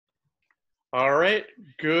All right,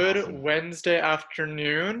 good Awesome. Wednesday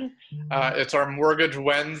afternoon. It's our Mortgage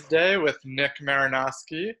Wednesday with Nick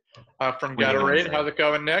Marenoski from Winning Gatorade. How's Wednesday. it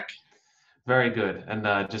going, Nick? Very good. And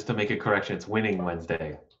just to make a correction, it's winning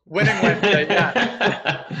Wednesday. Winning Wednesday,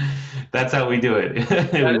 yes. That's how we do it.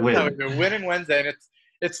 That We is how we win. do. Winning Wednesday, and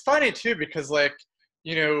it's funny too because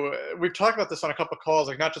we've talked about this on a couple of calls,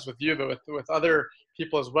 like not just with you, but with other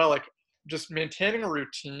people as well. Like just maintaining a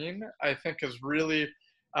routine, I think, is really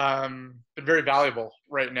been very valuable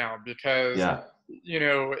right now because Yeah.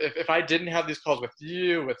 if I didn't have these calls with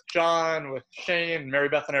you, with John, with Shane, Mary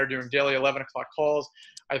Beth and I are doing daily 11 o'clock calls,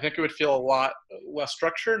 I think it would feel a lot less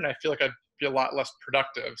structured, and I feel like I'd be a lot less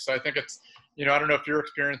productive. So I think I don't know if you're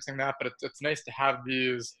experiencing that, but it's nice to have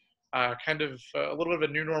these kind of a little bit of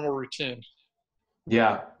a new normal routine.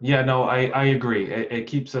 Yeah. Yeah. No, I agree. It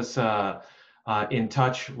keeps us in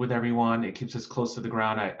touch with everyone. It keeps us close to the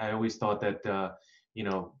ground. I always thought that,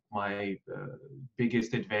 my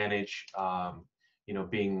biggest advantage,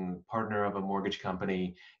 being partner of a mortgage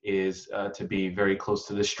company is to be very close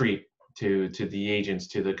to the street, to the agents,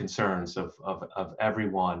 to the concerns of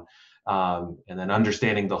everyone, and then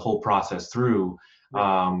understanding the whole process through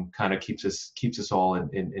Yeah, kind of keeps us all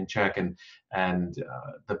in check and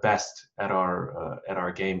the best at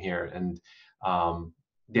our game here. And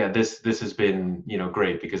yeah, this has been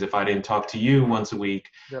great because if I didn't talk to you once a week,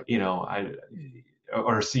 yeah, I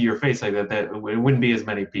or see your face like that, that it wouldn't be as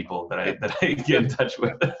many people that yeah. I get in touch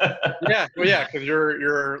with. Yeah, well, yeah, because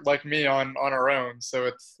you're like me on our own, so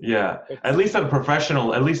Yeah, it's at least on a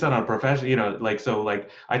professional, at least on a professional, like so, like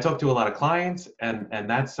I talk to a lot of clients, and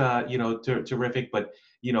that's terrific. But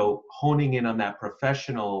honing in on that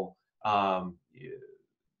professional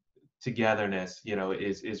togetherness,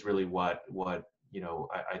 is really what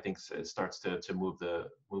I think starts to move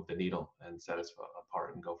the needle and set us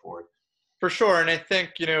apart and go forward. for sure. And I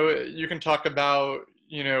think you can talk about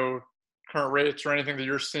current rates or anything that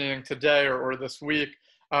you're seeing today or this week.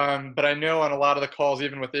 But I know on a lot of the calls,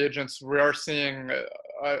 even with agents, we are seeing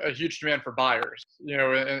a huge demand for buyers.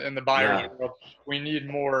 In the buyers Yeah. world, we need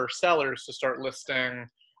more sellers to start listing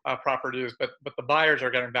properties, but the buyers are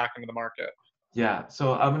getting back into the market. Yeah,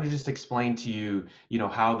 so I'm going to just explain to you,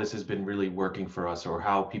 how this has been really working for us or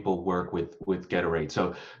how people work with Getorate.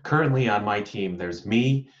 So currently on my team, there's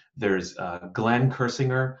me, there's Glenn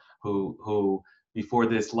Kersinger, who before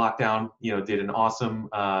this lockdown, did an awesome,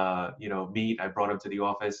 meet. I brought him to the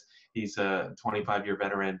office. He's a 25-year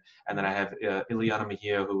veteran, and then I have Ileana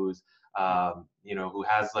Mejia, who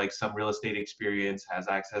has like some real estate experience, has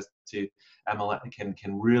access to MLS,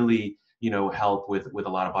 can really help with a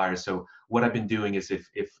lot of buyers. So what I've been doing is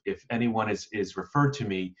if anyone is referred to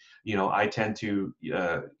me, I tend to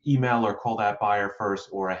email or call that buyer first,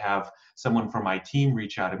 or I have someone from my team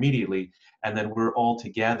reach out immediately, and then we're all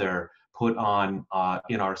together put on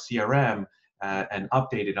in our CRM and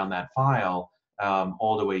updated on that file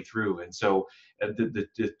all the way through. And so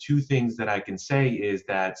the two things that I can say is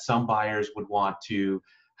that some buyers would want to,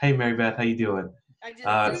 hey Mary Beth, how you doing? I just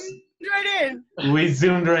Uh, zoomed right in. we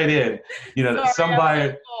zoomed right in. Sorry, Some I was on buyer,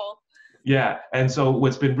 the call. yeah. And so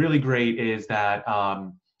what's been really great is that,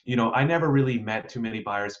 I never really met too many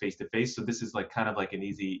buyers face to face. So this is like kind of like an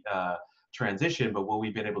easy transition. But what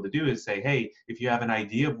we've been able to do is say, hey, if you have an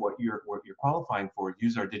idea of what you're qualifying for,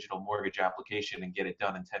 use our digital mortgage application and get it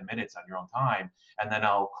done in 10 minutes on your own time. And then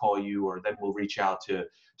I'll call you, or then we'll reach out to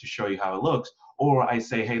show you how it looks. Or I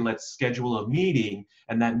say, hey, let's schedule a meeting,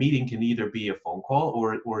 and that meeting can either be a phone call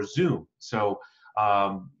or Zoom. So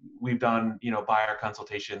we've done buyer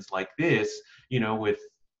consultations like this with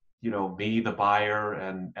me, the buyer,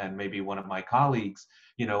 and maybe one of my colleagues,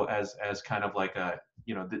 as kind of like a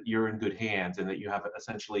that you're in good hands, and that you have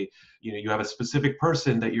essentially you have a specific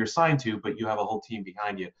person that you're assigned to, but you have a whole team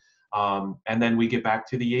behind you. And then we get back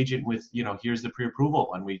to the agent with here's the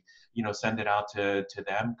pre-approval, and we send it out to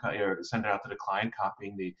them, or send it out to the client,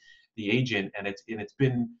 copying the agent. And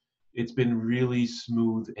it's been really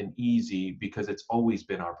smooth and easy because it's always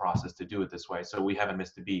been our process to do it this way. So we haven't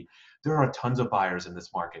missed a beat. There are tons of buyers in this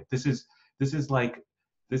market. This is like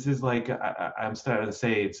I'm starting to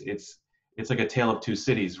say it's like a tale of two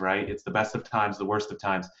cities, right? It's the best of times, the worst of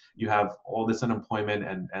times. You have all this unemployment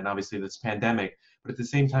and obviously this pandemic, but at the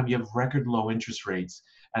same time you have record low interest rates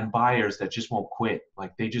and buyers that just won't quit.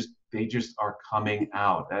 Like they just are coming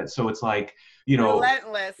out. So it's like, you know,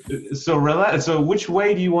 Relentless. so which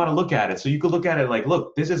way do you want to look at it? So you could look at it like,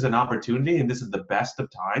 look, this is an opportunity and this is the best of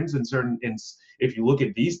times. If you look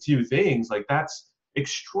at these two things, like that's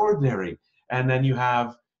extraordinary. And then you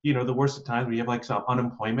have, the worst of times where you have like some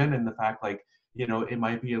unemployment, and the fact like, it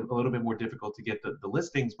might be a little bit more difficult to get the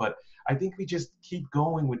listings. But I think we just keep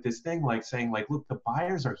going with this thing, like saying like, look, the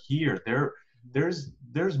buyers are here.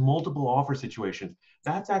 There's multiple offer situations.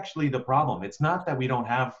 That's actually the problem. It's not that we don't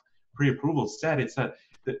have pre-approvals set. It's that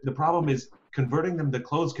the problem is converting them to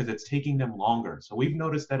close because it's taking them longer. So we've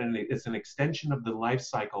noticed that it's an extension of the life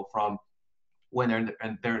cycle from when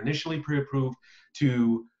they're initially pre-approved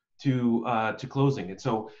to closing. And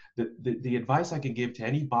so the advice I can give to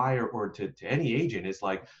any buyer or to any agent is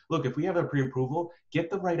like, look, if we have a pre-approval, get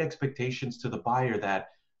the right expectations to the buyer that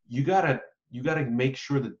you gotta make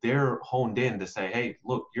sure that they're honed in to say, hey,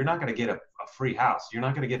 look, you're not gonna get a free house. You're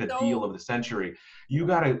not gonna get a deal of the century. You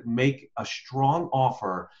gotta make a strong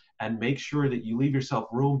offer and make sure that you leave yourself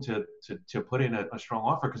room to put in a strong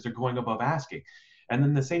offer because they're going above asking. And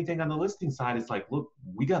then the same thing on the listing side is like, look,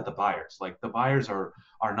 we got the buyers. Like the buyers are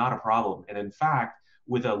not a problem. And in fact,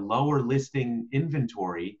 with a lower listing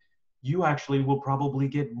inventory, you actually will probably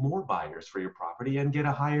get more buyers for your property and get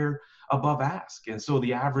a higher above ask. And so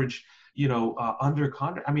the average, under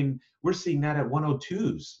contract, I mean, we're seeing that at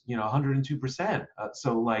 102s, 102%.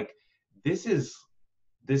 So like, this is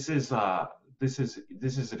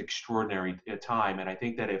an extraordinary time. And I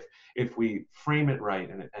think that if we frame it right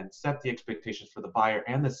and set the expectations for the buyer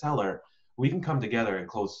and the seller, we can come together and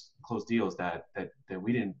close deals that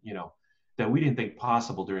we didn't, that we didn't think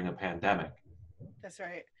possible during a pandemic. That's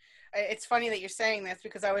right. It's funny that you're saying this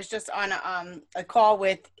because I was just on a call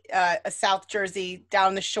with a South Jersey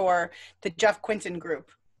down the shore, the Jeff Quinton group.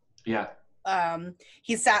 Yeah.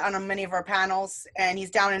 He's sat on many of our panels, and he's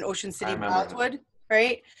down in Ocean City, Wildwood,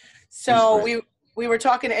 right? So we were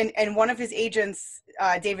talking, and one of his agents,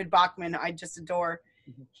 David Bachman, I just adore.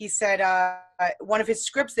 He said one of his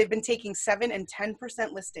scripts, they've been taking 7 and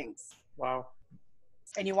 10% listings. Wow.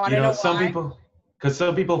 And you want to know why? Because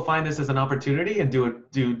some people find this as an opportunity and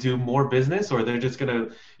do more business, or they're just gonna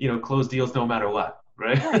close deals no matter what,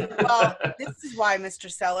 right? Well, this is why,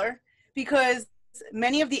 Mr. Seller, because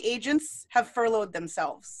many of the agents have furloughed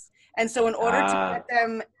themselves, and so in order to get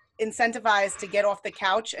them incentivized to get off the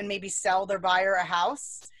couch and maybe sell their buyer a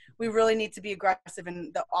house, we really need to be aggressive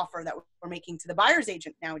in the offer that we're making to the buyer's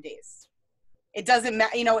agent nowadays. It doesn't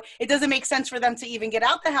it doesn't make sense for them to even get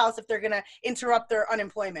out the house if they're going to interrupt their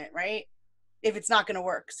unemployment, right? If it's not going to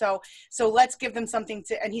work. So let's give them something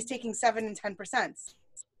and he's taking 7 and 10%. And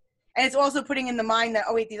it's also putting in the mind that,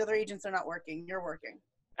 oh wait, these other agents are not working. You're working.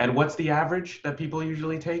 And what's the average that people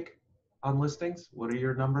usually take on listings? What are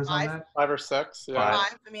your numbers 5. on that? 5 or 6. Yeah.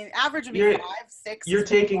 5. I mean, average would be 5, 6. You're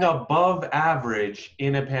taking above average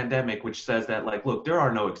in a pandemic, which says that like, look, there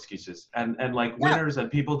are no excuses. And like winners and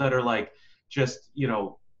people that are like, just,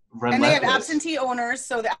 relentless. And they have absentee owners.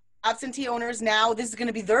 So the absentee owners now, this is going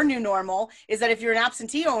to be their new normal, is that if you're an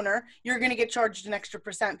absentee owner, you're going to get charged an extra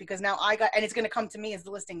percent because now and it's going to come to me as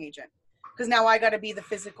the listing agent. Because now I got to be the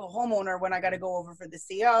physical homeowner when I got to go over for the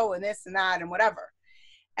CO and this and that and whatever.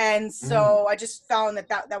 And so I just found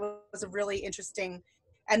that was a really interesting,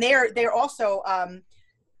 and they're also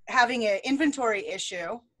having an inventory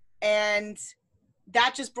issue, and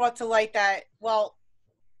that just brought to light that, well,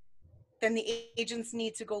 then the agents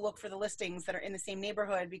need to go look for the listings that are in the same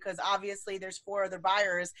neighborhood because obviously there's 4 other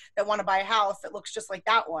buyers that want to buy a house that looks just like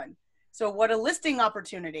that one. So what a listing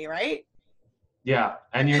opportunity, right? Yeah,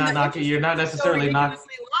 and you're not necessarily not.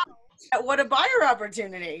 What a buyer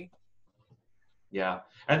opportunity. Yeah,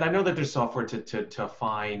 and I know that there's software to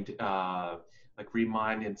find like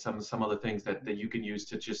Remind and some other things that you can use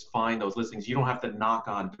to just find those listings. You don't have to knock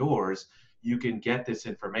on doors. You can get this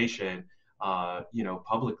information,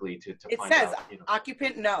 publicly to it find says out,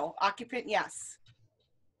 occupant no, occupant yes.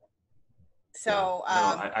 So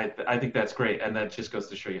yeah. No, I think that's great, and that just goes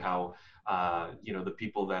to show you how the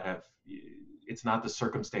people that have, it's not the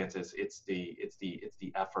circumstances, it's the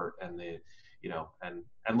effort and the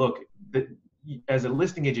and look, as a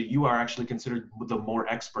listing agent, you are actually considered the more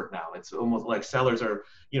expert now. It's almost like sellers are,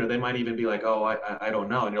 they might even be like, oh, I don't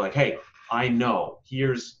know. And you're like, hey, I know,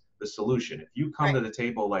 here's the solution. If you come to the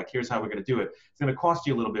table, like, here's how we're going to do it. It's going to cost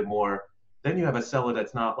you a little bit more. Then you have a seller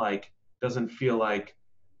that's not like, doesn't feel like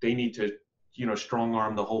they need to, strong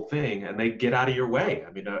arm the whole thing, and they get out of your way.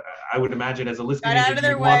 I mean, I would imagine as a listing agent,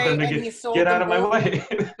 you want them to get out of my way.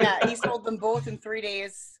 Yeah, he sold them both in 3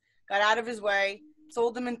 days, got out of his way,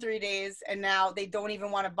 sold them in 3 days, and now they don't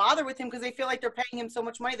even want to bother with him because they feel like they're paying him so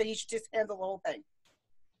much money that he should just handle the whole thing.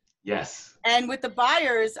 Yes. And with the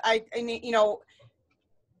buyers,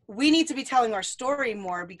 we need to be telling our story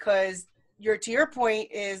more because to your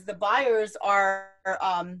point is the buyers are,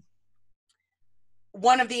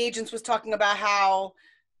 one of the agents was talking about how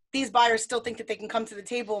these buyers still think that they can come to the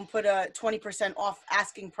table and put a 20% off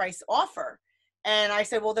asking price offer. And I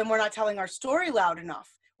said, well, then we're not telling our story loud enough.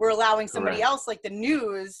 We're allowing somebody Correct. else, like the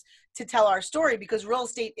news, to tell our story, because real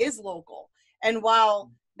estate is local. And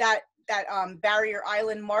while that Barrier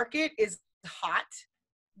Island market is hot,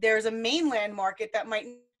 there's a mainland market that might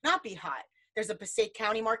not be hot. There's a Passaic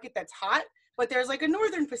County market that's hot, but there's like a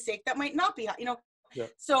northern Passaic that might not be hot, you know? Yeah.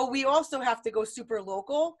 So we also have to go super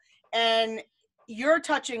local, and you're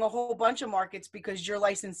touching a whole bunch of markets because you're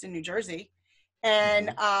licensed in New Jersey.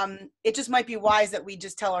 And it just might be wise that we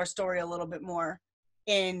just tell our story a little bit more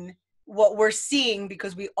in what we're seeing,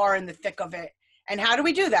 because we are in the thick of it. And how do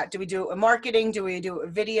we do that? Do we do it with marketing? Do we do it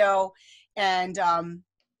with video? And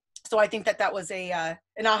so I think that was an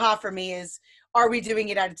aha for me is, are we doing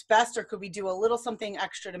it at its best, or could we do a little something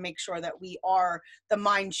extra to make sure that we are the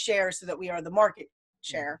mind share, so that we are the market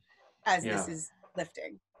share as this is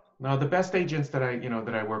lifting? Now, the best agents that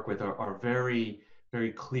I work with are very,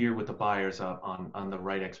 very clear with the buyers on the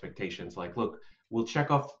right expectations. Like, look, we'll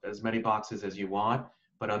check off as many boxes as you want,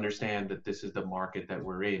 but understand that this is the market that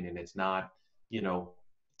we're in, and it's not,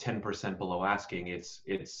 10% below asking. It's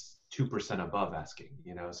 2% above asking.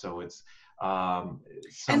 So it's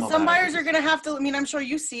and some buyers are going to have to. I mean, I'm sure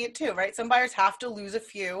you see it too, right? Some buyers have to lose a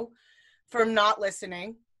few from not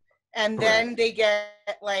listening. And then they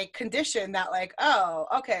get like conditioned that like, oh,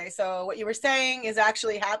 okay, so what you were saying is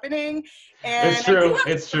actually happening. And it's true.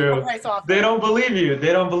 It's true. They don't believe you.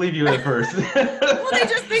 They don't believe you at first. Well, they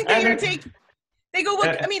just think that you're taking. They go,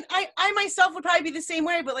 well, I mean, I myself would probably be the same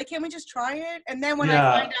way, but like, can't we just try it? And then when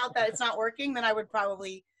I find out that it's not working, then I would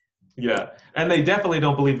probably. Yeah, and they definitely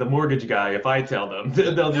don't believe the mortgage guy if I tell them.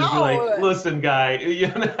 They'll just be like, listen, guy.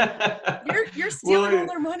 You're stealing all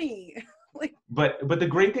their money. But the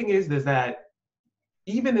great thing is that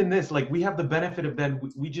even in this, like, we have the benefit of then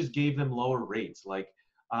we just gave them lower rates. Like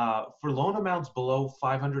for loan amounts below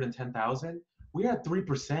 510,000, we had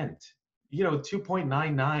 3%.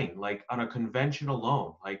 2.99, like on a conventional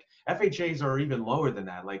loan. Like FHAs are even lower than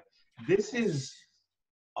that. Like this is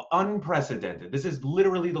unprecedented. This is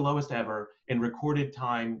literally the lowest ever in recorded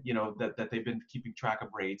time, that they've been keeping track of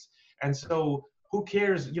rates. And so who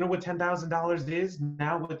cares? You know what $10,000 is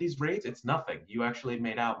now with these rates? It's nothing. You actually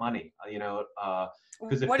made out money,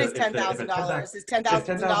 what is $10,000? Is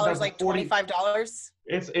 $10,000 like $25?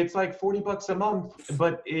 It's like $40 a month.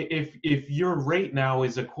 But if your rate now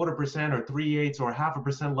is 0.25% or 3/8 or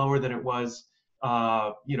 0.5% lower than it was,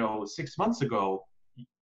 6 months ago,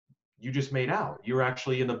 you just made out. You're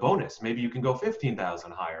actually in the bonus. Maybe you can go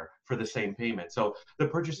 15,000 higher for the same payment. So the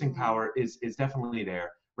purchasing power is definitely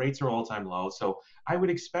there. Rates are all-time low. So I would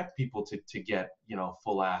expect people to get,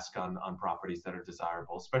 full ask on properties that are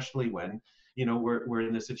desirable, especially when, we're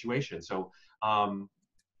in this situation. So I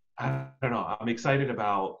don't know. I'm excited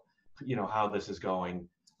about, how this is going.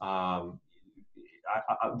 The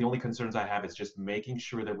only concerns I have is just making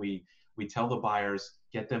sure that we tell the buyers,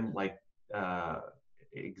 get them like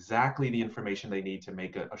exactly the information they need to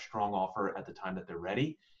make a strong offer at the time that they're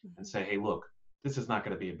ready, and say, hey, look, this is not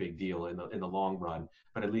going to be a big deal in the long run,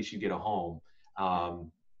 but at least you get a home.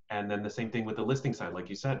 And then the same thing with the listing side, like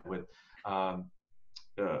you said, with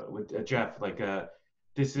Jeff, like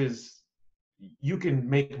this is, you can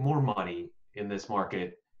make more money in this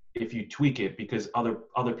market if you tweak it, because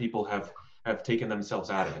other people have taken themselves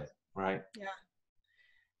out of it, right?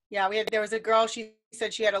 Yeah. There was a girl, she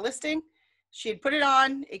said she had a listing. She had put it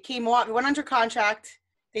on, it came off, it went under contract.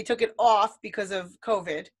 They took it off because of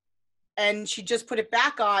COVID. And she just put it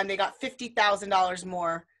back on. They got $50,000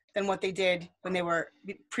 more than what they did when they were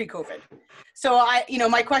pre-COVID. So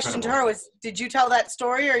my question to her was, did you tell that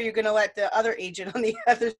story, or are you going to let the other agent on the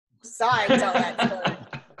other side tell that story?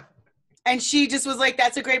 And she just was like,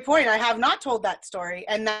 that's a great point. I have not told that story.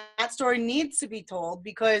 And that story needs to be told,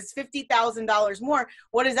 because $50,000 more,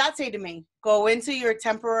 what does that say to me? Go into your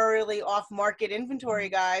temporarily off-market inventory,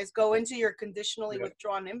 guys. Go into your conditionally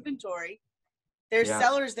withdrawn inventory. There's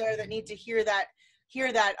sellers there that need to hear that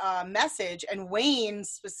message. And Wayne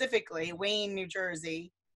specifically, Wayne, New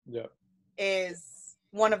Jersey, is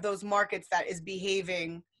one of those markets that is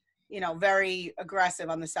behaving, very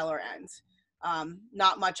aggressive on the seller end.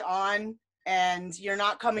 Not much on, and you're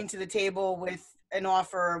not coming to the table with an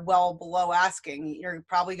offer well below asking. You're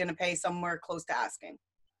probably going to pay somewhere close to asking.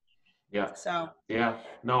 Yeah. So. Yeah.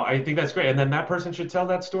 No, I think that's great. And then that person should tell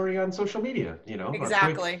that story on social media,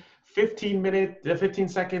 Exactly. 15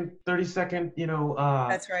 second, 30 second,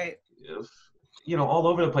 that's right. All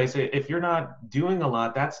over the place. If you're not doing a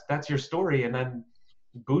lot, that's your story, and then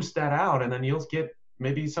boost that out, and then you'll get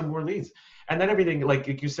maybe some more leads. And then everything,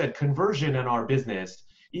 like you said, conversion in our business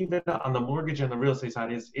even on the mortgage and the real estate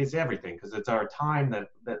side is everything, because it's our time that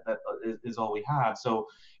is all we have. So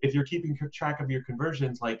if you're keeping track of your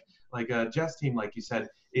conversions, like Jeff's team, like you said,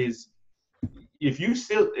 is if you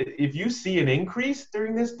see an increase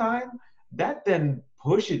during this time, that then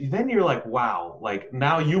push it, then you're like, wow, like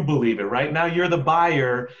now you believe it, right? Now you're the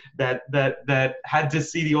buyer that had to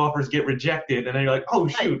see the offers get rejected, and then you're like, oh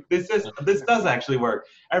shoot, this does actually work.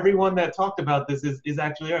 Everyone that talked about this is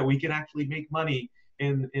actually right. We can actually make money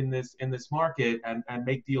in this market and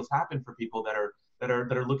make deals happen for people that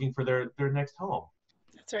are looking for their next home.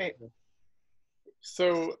 That's right.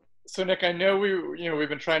 So Nick, I know we've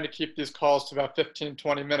been trying to keep these calls to about 15,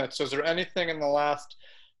 20 minutes. So is there anything in the last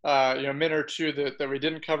minute or two that we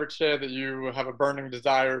didn't cover today that you have a burning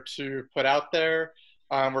desire to put out there?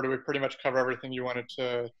 Or do we pretty much cover everything you wanted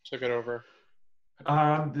to get over?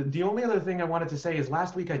 The only other thing I wanted to say is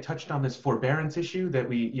last week I touched on this forbearance issue that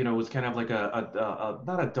was kind of like a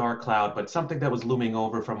not a dark cloud, but something that was looming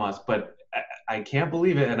over from us. But I can't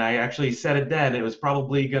believe it, and I actually said it then. It was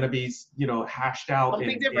probably going to be hashed out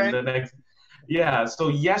in the next. Yeah. So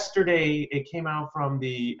yesterday it came out from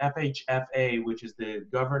the FHFA, which is the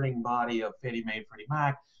governing body of Fannie Mae and Freddie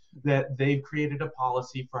Mac, that they've created a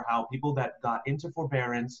policy for how people that got into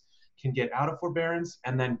forbearance can get out of forbearance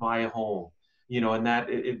and then buy a home. And that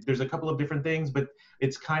there's a couple of different things, but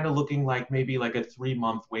it's kind of looking like maybe like a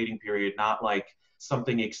 3-month waiting period, not like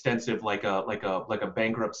something extensive like a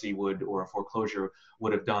bankruptcy would or a foreclosure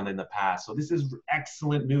would have done in the past. So this is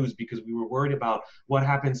excellent news, because we were worried about what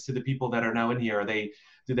happens to the people that are now in here.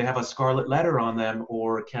 Do they have a scarlet letter on them,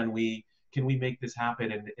 or can we make this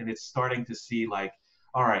happen? And it's starting to see like,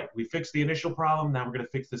 all right, we fixed the initial problem, now we're going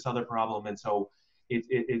to fix this other problem. And so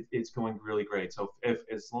it's going really great. So if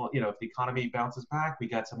the economy bounces back, we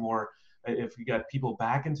got some more. If we got people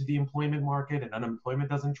back into the employment market and unemployment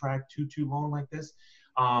doesn't track too long like this,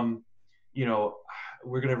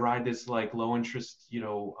 we're gonna ride this like low interest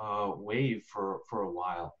wave for a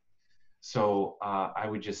while. So I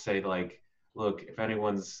would just say, like, look, if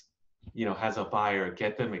anyone's has a buyer,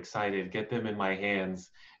 get them excited, get them in my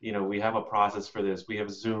hands. We have a process for this. We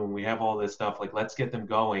have Zoom, we have all this stuff. Like, let's get them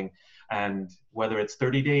going. And whether it's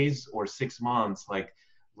 30 days or 6 months, like,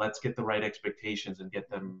 let's get the right expectations and get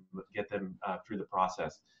them through the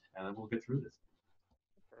process, and then we'll get through this.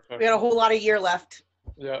 We got a whole lot of year left.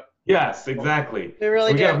 Yeah. Yes, exactly. We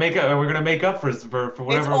really do. We're gonna make up for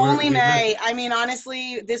whatever. It's only May. I mean,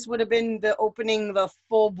 honestly, this would have been the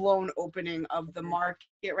full-blown opening of the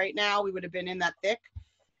market right now. We would have been in that thick.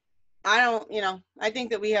 I think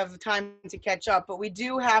that we have time to catch up, but we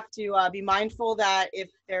do have to be mindful that if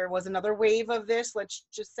there was another wave of this, let's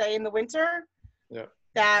just say in the winter,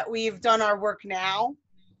 that we've done our work now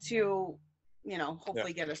to,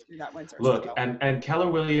 hopefully get us through that winter. Look, and Keller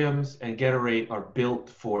Williams and Get a Rate are built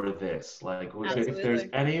for this. Like, if there's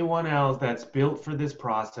anyone else that's built for this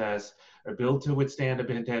process or built to withstand a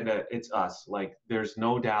pandemic, it's us. Like, there's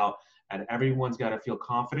no doubt, and everyone's got to feel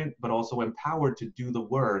confident, but also empowered to do the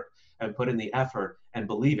work and put in the effort and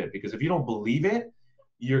believe it. Because if you don't believe it,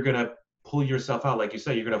 you're gonna pull yourself out. Like you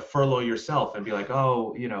said, you're gonna furlough yourself and be like,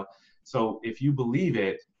 oh, So if you believe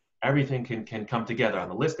it, everything can come together on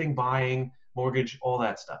the listing, buying, mortgage, all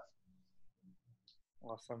that stuff.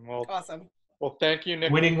 Awesome. Well, thank you,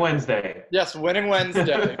 Nick. Winning Wednesday. Yes, Winning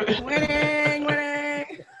Wednesday. winning.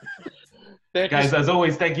 Thank you. Guys, as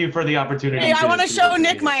always, thank you for the opportunity. Hey, I want to show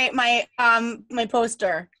Nick my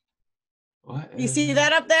poster. What? You see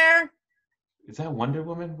that up there? Is that Wonder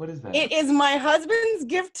Woman? What is that? It is my husband's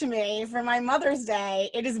gift to me for my Mother's Day.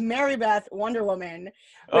 It is Mary Beth Wonder Woman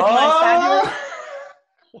with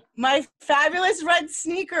my fabulous red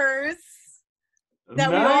sneakers that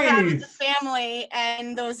we all have as a family,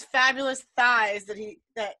 and those fabulous thighs that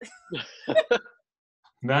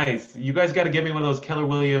Nice. You guys got to get me one of those Keller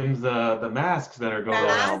Williams the masks that are going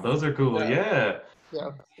around. Those are cool. Yeah.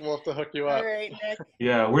 Yeah, we'll have to hook you up. All right, Nick.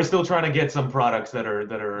 Yeah, we're still trying to get some products that are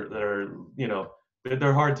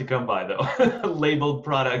they're hard to come by though. Labeled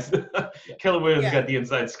products. Keller Williams got the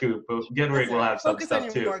inside scoop, but Get Rate will have some stuff too.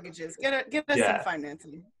 Focus on your mortgages. Get us some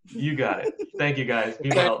financing. You got it. Thank you guys. Be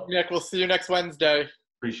well. Nick, we'll see you next Wednesday.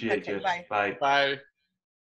 Appreciate you. Bye. Bye. Bye.